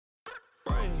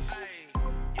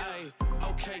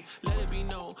okay, let it be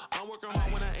known. I'm working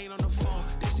hard when I ain't on the phone.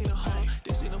 This ain't a home,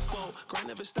 this ain't a foe. Grind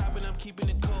never stopping, I'm keeping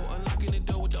it cold. Unlocking the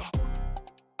door with the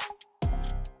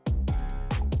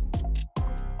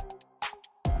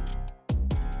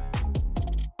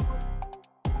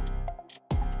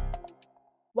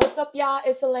What's up, y'all?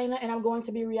 It's Elena, and I'm going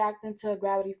to be reacting to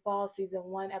Gravity Falls Season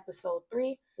 1, Episode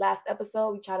 3. Last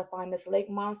episode, we tried to find this lake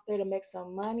monster to make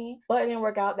some money, but it didn't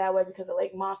work out that way because the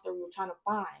lake monster we were trying to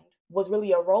find was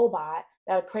really a robot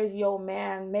that a crazy old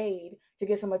man made to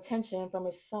get some attention from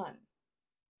his son.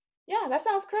 Yeah, that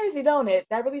sounds crazy, don't it?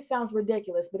 That really sounds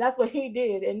ridiculous, but that's what he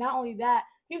did. And not only that,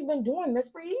 he's been doing this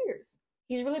for years.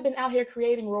 He's really been out here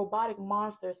creating robotic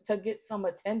monsters to get some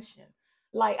attention.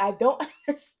 Like, I don't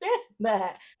understand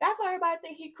that. That's why everybody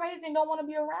think he's crazy and don't want to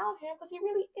be around him, because he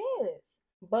really is.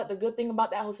 But the good thing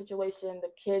about that whole situation, the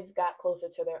kids got closer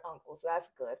to their uncle, so that's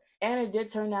good. And it did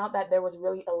turn out that there was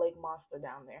really a lake monster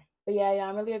down there. But yeah,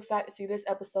 I'm really excited to see this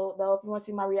episode, though. If you want to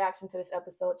see my reaction to this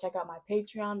episode, check out my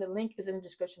Patreon. The link is in the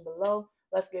description below.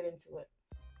 Let's get into it.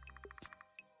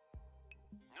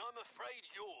 I'm afraid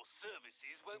your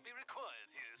services won't be required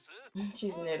here, sir.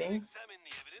 She's knitting. Examine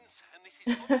the evidence, and this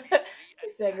is obviously He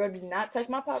said, girl, do not touch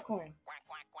my popcorn.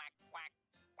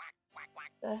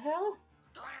 The hell?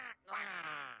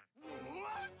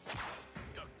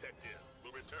 Detective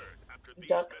will return after these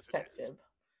Duck messages. Detective.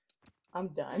 I'm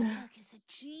done. Duck is a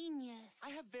genius. I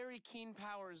have very keen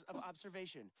powers of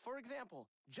observation. For example,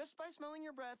 just by smelling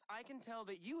your breath, I can tell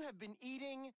that you have been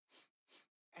eating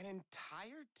an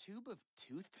entire tube of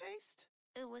toothpaste?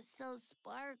 It was so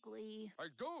sparkly. Hey,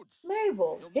 dudes!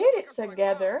 Mabel, get it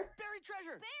together. Buried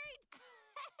treasure! Buried!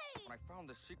 I found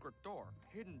a secret door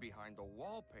hidden behind the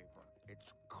wallpaper.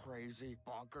 It's crazy,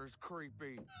 bonkers,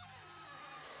 creepy.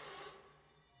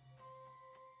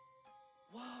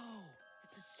 Whoa!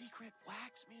 It's a secret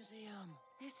wax museum.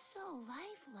 They're so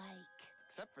lifelike.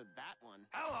 Except for that one.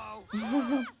 Hello!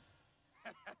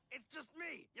 It's just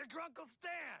me, your Grunkle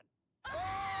Stan!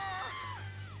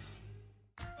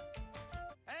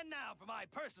 And now for my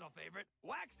personal favorite,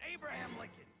 Wax Abraham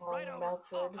Lincoln. Oh, Right over.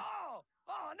 melted.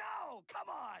 Oh no! Come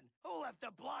on! Who left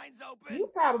the blinds open? You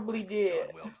probably Next did.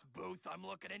 John Wilkes Booth, I'm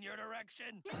looking in your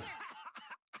direction.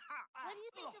 What do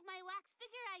you think of my wax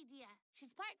figure idea?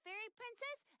 She's part fairy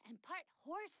princess and part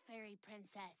horse fairy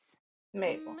princess.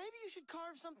 Mabel. Maybe you should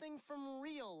carve something from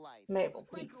real life. Mabel,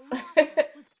 please. Like a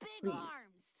lion with big Please.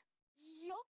 arms.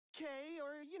 Okay,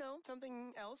 or, you know,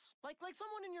 something else. Like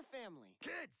someone in your family.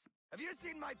 Kids, have you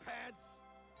seen my pants?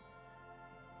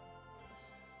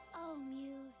 Oh,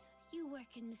 Muse, you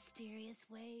work in mysterious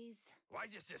ways.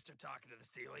 Why's your sister talking to the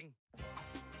ceiling?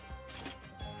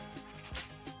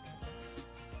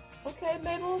 Okay,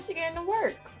 Mabel, she getting to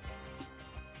work.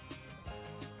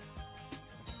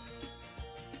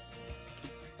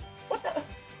 What the?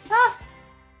 Ah!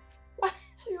 Why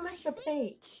did she lick the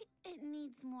paint? It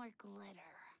needs more glitter.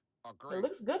 It Agreed.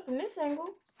 looks good from this angle.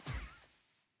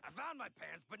 I found my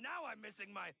pants, but now I'm missing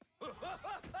my...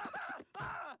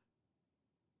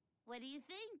 What do you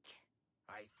think?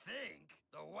 I think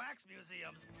the Wax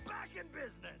Museum's back in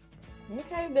business.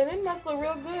 Okay, then it must look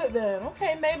real good then.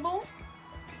 Okay, Mabel.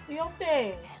 Do your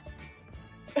thing.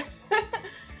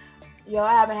 Yo,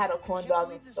 I haven't had a corn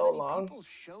dog in so long. People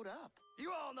showed up.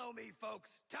 You all know me,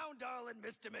 folks. Town darling,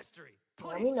 Mr. Mystery.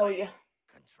 Let Please, me know ladies, you.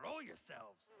 control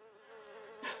yourselves.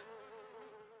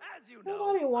 As you know,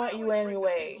 Nobody want I you always bring the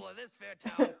anyway. people of this fair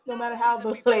town No matter novelties how that the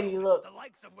we've lady known, looks. the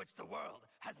likes of which the world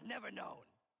has never known.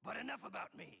 But enough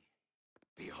about me.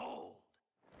 Behold,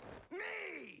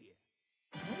 me!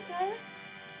 Okay.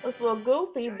 Looks a little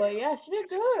goofy, but yeah, she did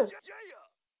good.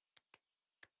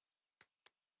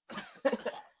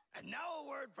 And now a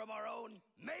word from our own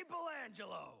Mabel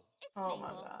Angelo. It's Oh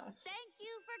my Mabel. gosh. Thank you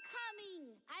for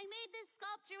coming. I made this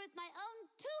sculpture with my own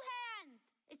 2 hands.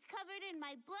 It's covered in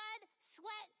my blood,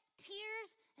 sweat,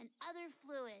 tears, and other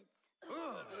fluids.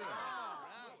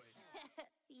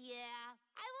 Yeah.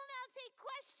 I will now take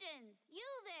questions. You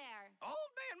there.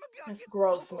 Old man That's McGucket.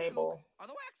 gross, Uncle Mabel. Cook, are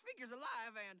the wax figures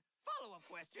alive? And follow-up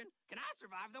question, can I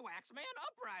survive the Waxman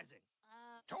uprising?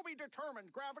 Toby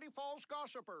determined Gravity Falls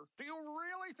gossiper. Do you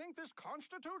really think this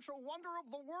constitutes a wonder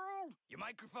of the world? Your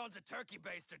microphone's a turkey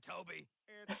baster, Toby.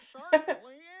 It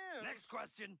certainly is. Next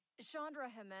question.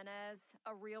 Chandra Jimenez,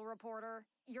 a real reporter.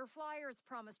 Your flyers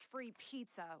promised free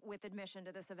pizza with admission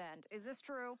to this event. Is this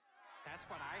true? That's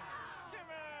what I heard.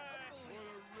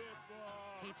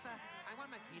 Pizza? I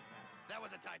want my pizza. That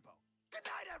was a typo. Good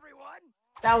night, everyone.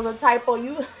 That was a typo.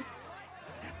 You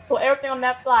so everything on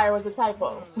that flyer was a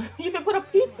typo. You can put a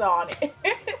pizza on it.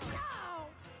 In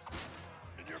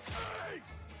your face.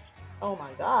 Oh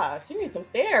my gosh, she needs some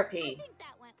therapy. I think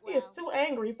that went She is well. too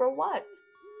angry for what?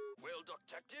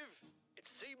 Detective, it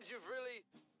seems you've really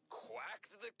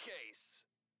quacked the case.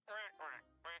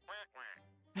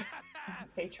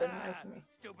 Patronize me.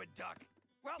 Stupid duck.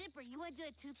 Well, Dipper, you want to do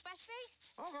a toothbrush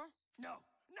race? okay. No.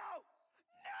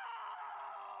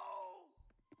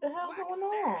 What the hell Wax going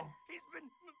Stan, on? he's been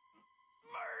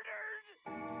murdered.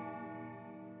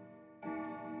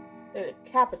 They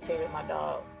decapitated my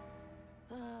dog.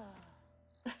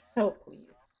 Oh, please.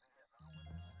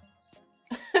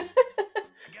 I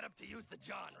get up to use the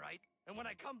John, right? And when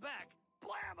I come back,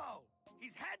 blammo!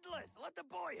 He's headless! Let the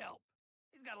boy help!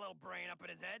 He's got a little brain up in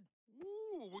his head.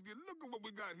 Ooh, would you look at what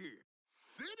we got here?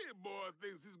 City boy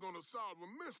thinks he's gonna solve a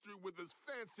mystery with his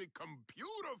fancy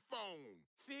computer phone.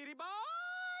 City boy!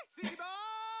 City boy!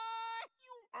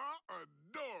 You are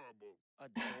adorable.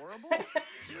 Adorable?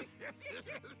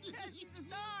 She's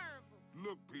adorable.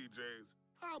 Look, PJs,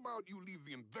 how about you leave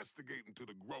the investigating to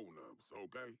the grown-ups,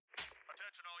 okay?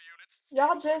 Attention all units.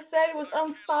 Y'all just said it was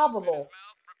unsolvable.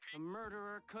 The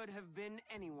murderer could have been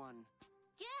anyone.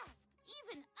 Gasp!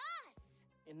 Even us!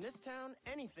 In this town,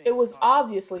 anything. It was is possible.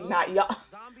 obviously not y'all.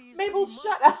 Ghosts, zombies, Mabel, maybe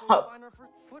shut monsters will up. find our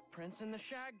footprints in the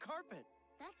shag carpet.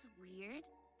 That's weird.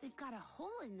 They've got a hole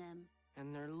in them.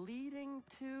 And they're leading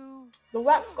to... The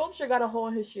wax sculpture got a hole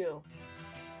in his shoe.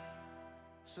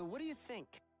 So what do you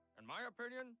think? In my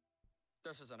opinion,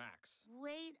 this is an axe.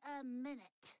 Wait a minute.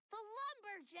 The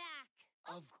lumberjack!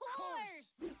 Of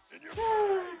course.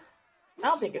 I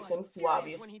don't think it seems too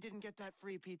obvious. When he didn't get that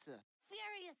free pizza.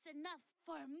 Furious enough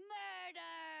for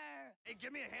murder! Hey,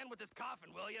 give me a hand with this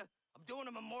coffin, will you? I'm doing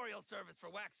a memorial service for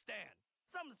Wax Stan.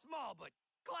 Something small, but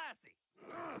classy.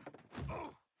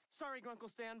 Oh. Sorry, Grunkle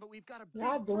Stan, but we've got a big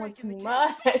Y'all doing break in the too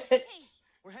case. much.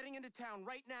 We're heading into town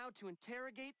right now to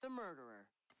interrogate the murderer.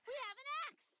 We have an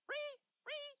axe!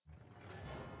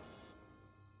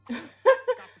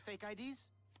 Got the fake IDs?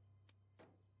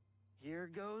 Here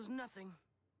goes nothing.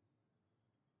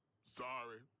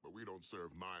 Sorry, but we don't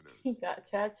serve minors. He got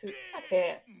tattooed. I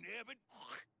can't. Nabbit.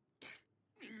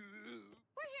 We're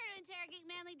here to interrogate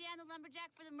Manly Dan the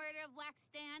lumberjack for the murder of Wax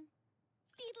Stan.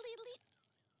 Deedly-dee.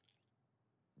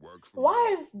 Works for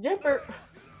Why me. is Dipper...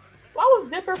 Why was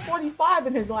Dipper 45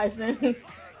 in his license?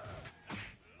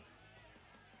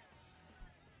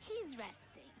 He's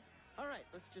resting. All right,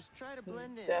 let's just try to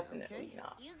blend in, Definitely okay?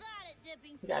 not. You got it,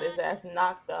 Dipping He got his Sauce. ass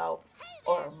knocked out Hey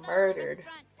or there, murdered.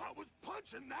 restaurant. I was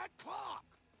punching that clock.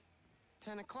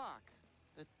 10 o'clock,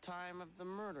 the time of the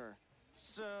murder.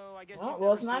 So I guess Well, you've well,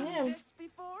 never it's not seen him. this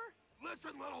before?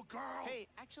 Listen, little girl. Hey,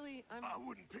 actually, I'm... I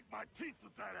wouldn't pick my teeth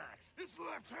with that axe. It's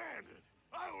left-handed.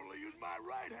 I only use my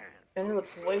right hand. And it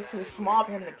looks way too small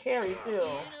for him to carry, too.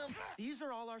 These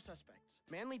are all our suspects.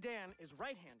 Manly Dan is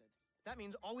right-handed. That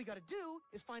means all we gotta do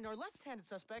is find our left-handed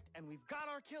suspect, and we've got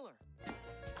our killer.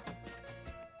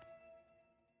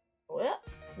 Well,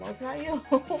 no, it's not you.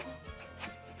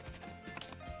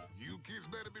 You kids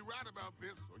better be right about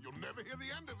this, or you'll never hear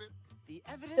the end of it. The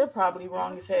evidence They're probably is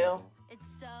wrong as hell. It's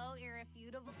so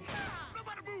irrefutable.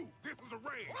 Nobody move. This is a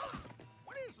raid.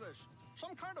 What is this?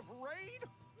 Some kind of raid?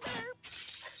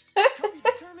 To be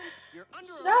determined, you're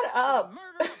under Shut arrest up. for the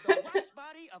murder of the wax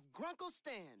body of Grunkle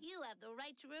Stan. You have the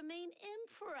right to remain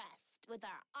impressed with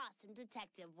our awesome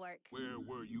detective work. Where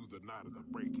were you the night of the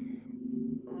break-in?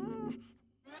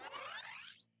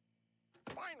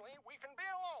 Finally, we can be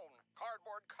alone.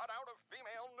 Cardboard cutout of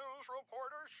female news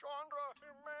reporter Chandra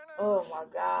Jimenez. Oh my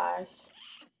gosh.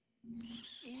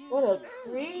 What a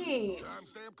creep.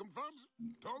 Timestamp confirms it.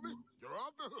 Toby, you're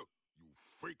off the hook. You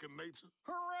freaking nature.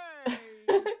 Hooray!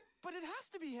 But it has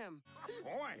to be him.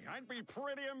 Boy, I'd be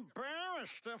pretty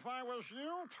embarrassed if I was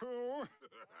you two.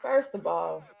 First of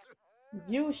all,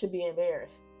 you should be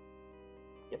embarrassed.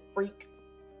 You freak.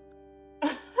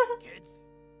 Kids,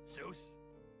 Zeus,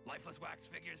 lifeless wax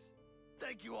figures,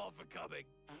 thank you all for coming.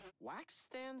 Wax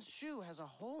Stan's shoe has a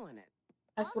hole in it.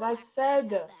 That's what I All wax guys said. have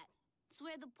that. It's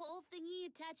where the pole thingy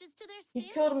attaches to their He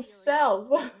stand killed wheels. himself.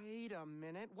 Wait a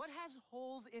minute. What has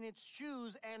holes in its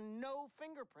shoes and no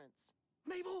fingerprints?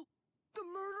 Mabel, the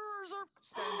murderers are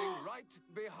Standing right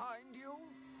behind you?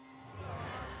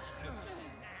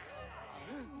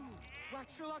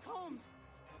 Wax Sherlock Holmes,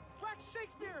 Wax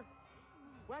Shakespeare,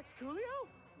 Wax Coolio.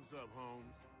 What's up,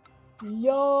 Holmes?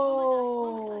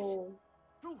 Yo.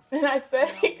 Oof. And I said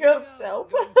he killed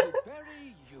himself. Going to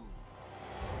bury you.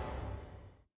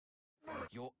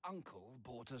 Your uncle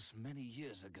bought us many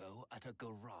years ago at a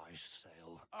garage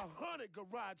sale. 100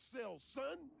 garage sales,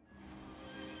 son.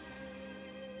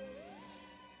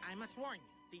 I must warn you,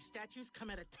 these statues come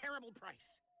at a terrible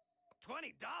price. $20?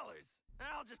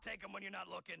 I'll just take them when you're not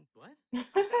looking. What?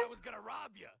 I said I was gonna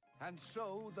rob you. And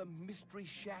so the Mystery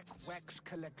Shack wax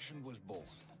collection was born.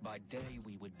 By day,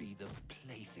 we would be the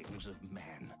playthings of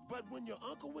man. But when your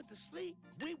uncle went to sleep,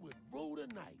 we would rule the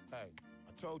night. Hey,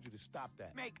 I told you to stop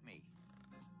that. Make me.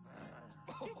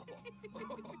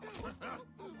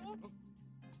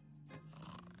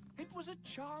 It was a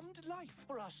charmed life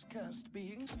for us cursed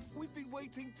beings. We've been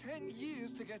waiting 10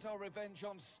 years to get our revenge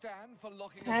on Stan for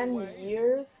locking us away. 10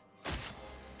 years?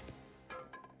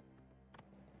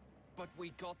 But we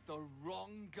got the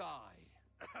wrong guy.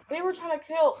 They were trying to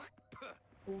kill.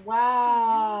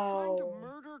 Wow. So you were trying to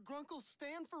murder Grunkle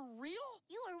Stan for real?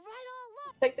 You were right all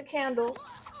along. Take the candle.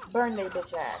 Burn they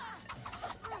bitch ass.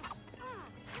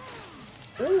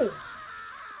 Ooh.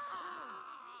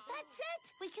 That's it.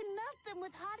 We can melt them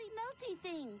with hottie melty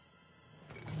things.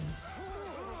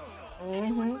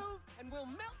 You would move, and we'll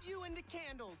melt you into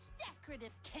candles.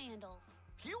 Decorative candles.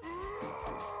 You.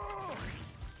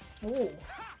 Ooh.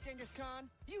 Ha, Genghis Khan,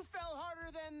 you fell harder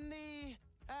than the,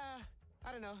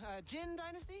 I don't know, Jin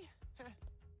Dynasty?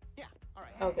 Yeah, all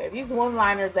right. Okay, these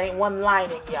one-liners ain't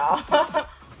one-lining, y'all.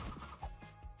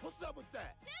 What's up with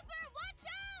that? Dipper, watch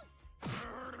out!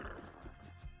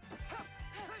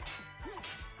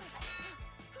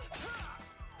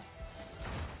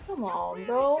 Come on,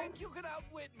 bro. You think you can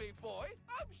outwit me, boy?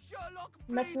 I'm Sherlock.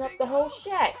 Messing up the whole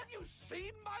shack. Have you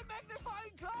seen my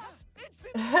magnifying glass? It's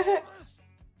enormous.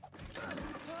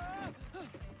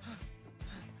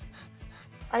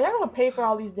 Are y'all gonna pay for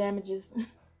all these damages?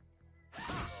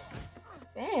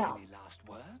 Damn. Any last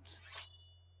words?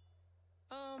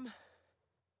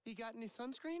 You got any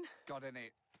sunscreen? Got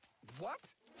any? What?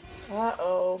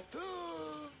 Uh-oh.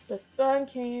 The sun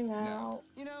came out.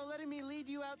 You know, letting me lead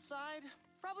you outside,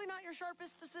 probably not your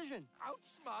sharpest decision.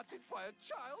 Outsmarted by a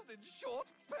child in short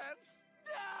pants?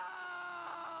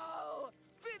 No!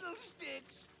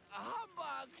 Fiddlesticks!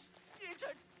 Humbugs! It's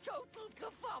a total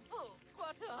kerfuffle!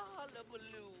 What a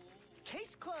hullabaloo!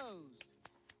 Case closed.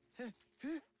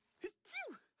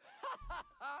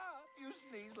 You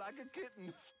sneeze like a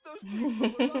kitten. Those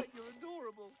policemen were right, you're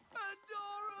adorable.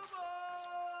 Adorable!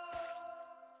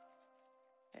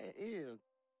 Ew.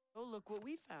 Oh, look what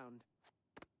we found.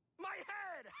 My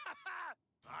head!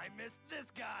 I missed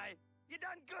this guy. You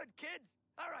done good, kids.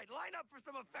 All right, line up for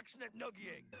some affectionate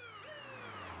noogieing.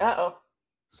 Uh-oh.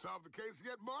 Solve the case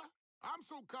yet, boy? I'm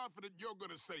so confident you're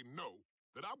gonna say no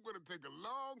that I'm gonna take a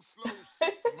long, slow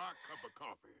sip from my cup of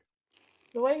coffee.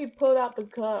 The way he pulled out the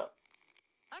cup.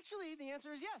 Actually, the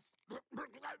answer is yes.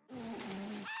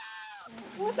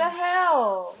 What the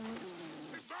hell?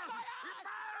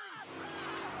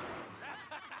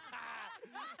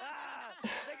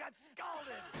 They got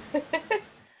scalded.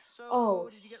 So, Oh,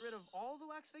 did you get rid of all the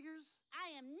wax figures?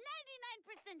 I am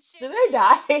 99% sure. Did they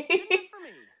die? Good enough for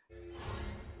me.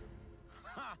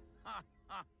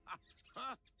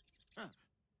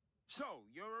 So,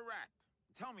 you're a rat.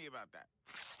 Tell me about that.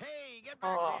 Hey, get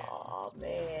back here. Oh,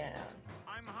 man.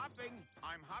 I'm hopping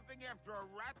after a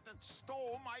rat that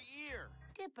stole my ear.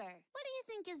 Dipper, what do you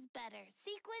think is better,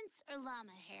 sequins or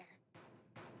llama hair?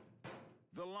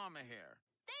 The llama hair.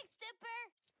 Thanks,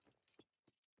 Dipper.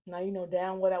 Now you know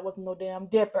damn well that wasn't no damn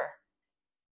Dipper.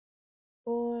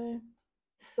 Boy.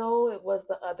 So it was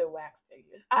the other wax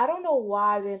figures. I don't know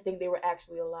why I didn't think they were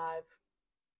actually alive.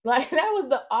 Like, that was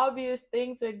the obvious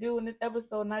thing to do in this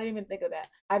episode, and I didn't even think of that.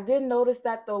 I did notice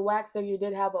that the wax figure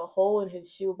did have a hole in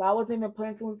his shoe, but I wasn't even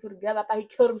putting two and two together. I thought he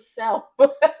killed himself.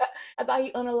 I thought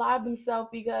he unalived himself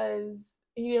because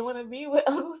he didn't want to be with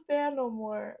Uncle Stan no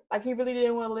more. Like, he really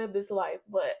didn't want to live this life,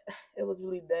 but it was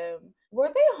really them.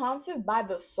 Were they haunted by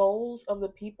the souls of the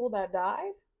people that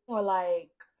died? Or,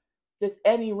 like, just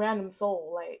any random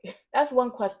soul? Like, that's one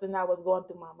question that was going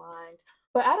through my mind.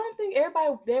 But I don't think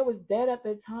everybody there was dead at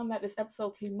the time that this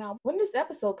episode came out. When did this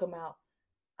episode come out?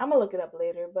 I'm gonna look it up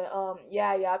later. But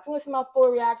yeah. If you want to see my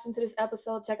full reaction to this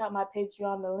episode, check out my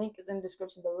Patreon. The link is in the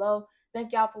description below.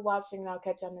 Thank y'all for watching, and I'll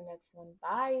catch y'all in the next one.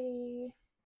 Bye.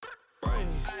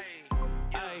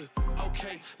 Hey,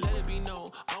 okay, let it be known.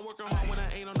 I'm working hard when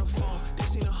I ain't on the phone.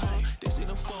 This ain't a home, this ain't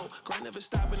a foe. Grind never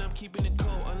stopping, I'm keeping it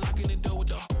cold. Unlocking the door with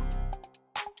the